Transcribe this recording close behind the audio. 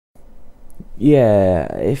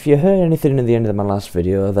Yeah, if you heard anything at the end of my last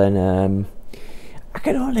video, then I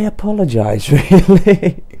can only apologise,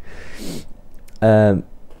 really.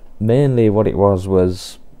 Mainly what it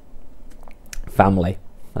was family.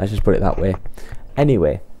 Let's just put it that way.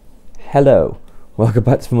 Anyway, hello. Welcome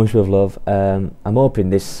back to Much With Love. I'm hoping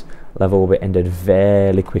this level will be ended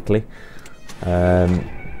fairly quickly.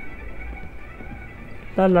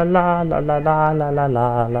 La la la la la la la la la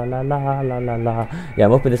la la la la la la. Yeah,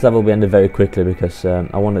 I'm hoping this level will be ended very quickly because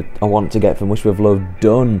I want to get From Wish With Love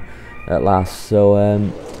done at last. So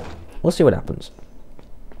we'll see what happens.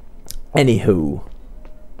 Anywho,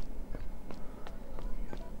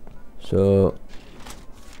 so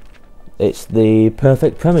it's the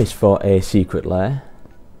perfect premise for a secret lair.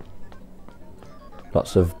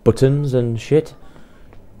 Lots of buttons and shit.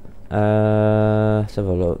 Let's have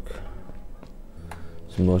a look.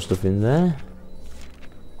 Some more stuff in there.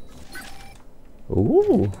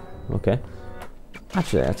 Ooh, okay.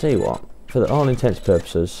 Actually, I'll tell you what. For all intents and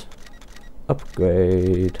purposes,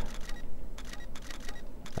 upgrade.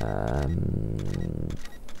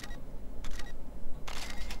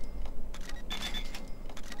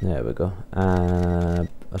 There we go.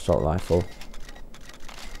 Assault rifle.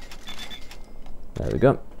 There we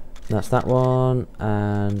go. That's that one,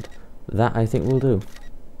 and that I think will do.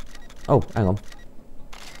 Oh, hang on.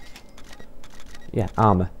 Yeah,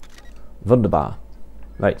 armor. Wunderbar.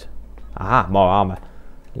 Right. Aha, more armor.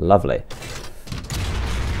 Lovely.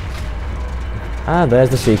 Ah, there's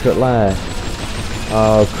the secret lair.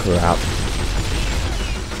 Oh crap.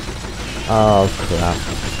 Oh crap.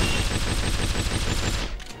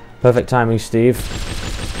 Perfect timing, Steve.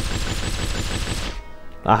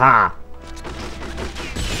 Aha!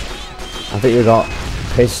 I think you got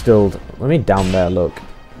pistoled. Let me down there, look.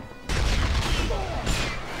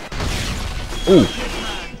 Ooh.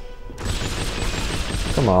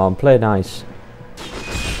 Come on, play nice.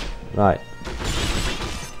 Right.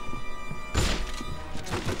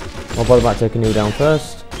 I'll bother about taking you down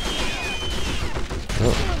first.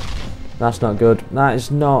 Oh, that's not good. That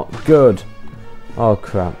is not good. Oh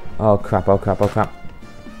crap. Oh crap, oh crap, oh crap.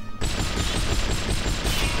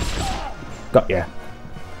 Got ya.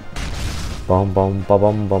 Bum bum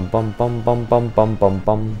bum bum bum bum bum bum bum bum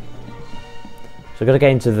bum. So I gotta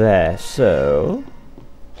get into there, so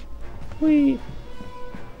whee.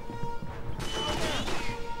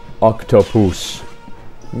 Octopus.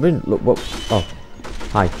 Look what, oh.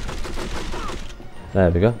 Hi.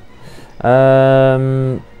 There we go.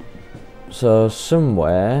 So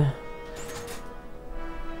somewhere.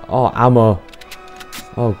 Oh, ammo.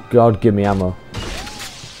 Oh god, give me ammo.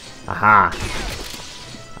 Aha.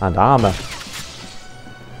 And armor.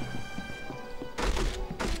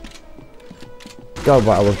 God,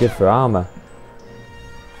 what I will give for armor.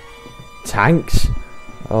 Tanks?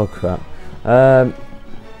 Oh crap.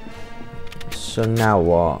 So now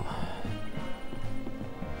what?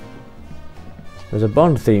 There's a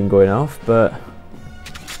Bond theme going off, but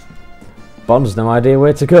Bond's no idea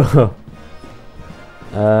where to go.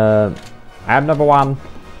 I'm number one.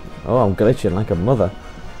 Oh, I'm glitching like a mother.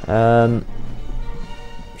 So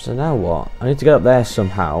now what? I need to get up there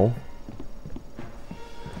somehow.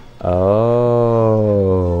 Oh,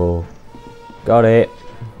 got it.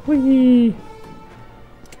 Whee.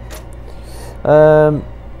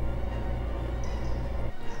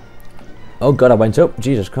 Oh god, I went up.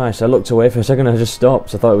 Jesus Christ, I looked away for a second and I just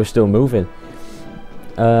stopped. I thought it was still moving.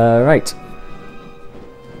 Right.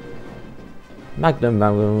 Magnum.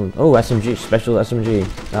 Oh, SMG, special SMG.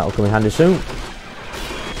 That'll come in handy soon.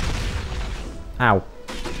 Ow.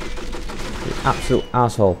 You absolute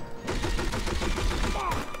asshole.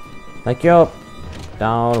 Thank you.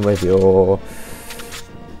 Down with you.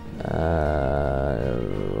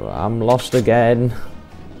 I'm lost again.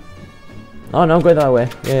 Oh no, I'm going that way.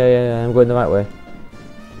 Yeah, I'm going the right way.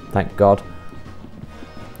 Thank God.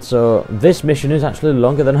 So this mission is actually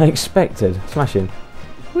longer than I expected. Smashing.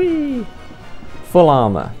 Whee! Full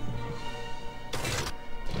armor.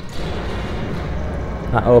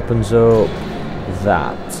 That opens up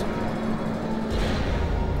that.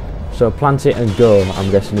 So plant it and go, I'm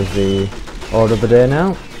guessing, is the order of the day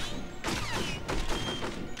now.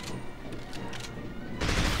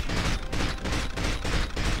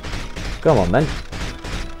 Come on then.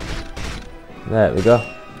 There we go.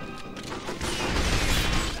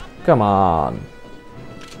 Come on.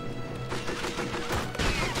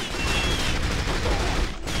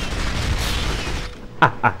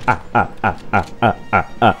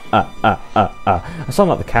 I sound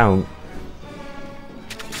like the Count.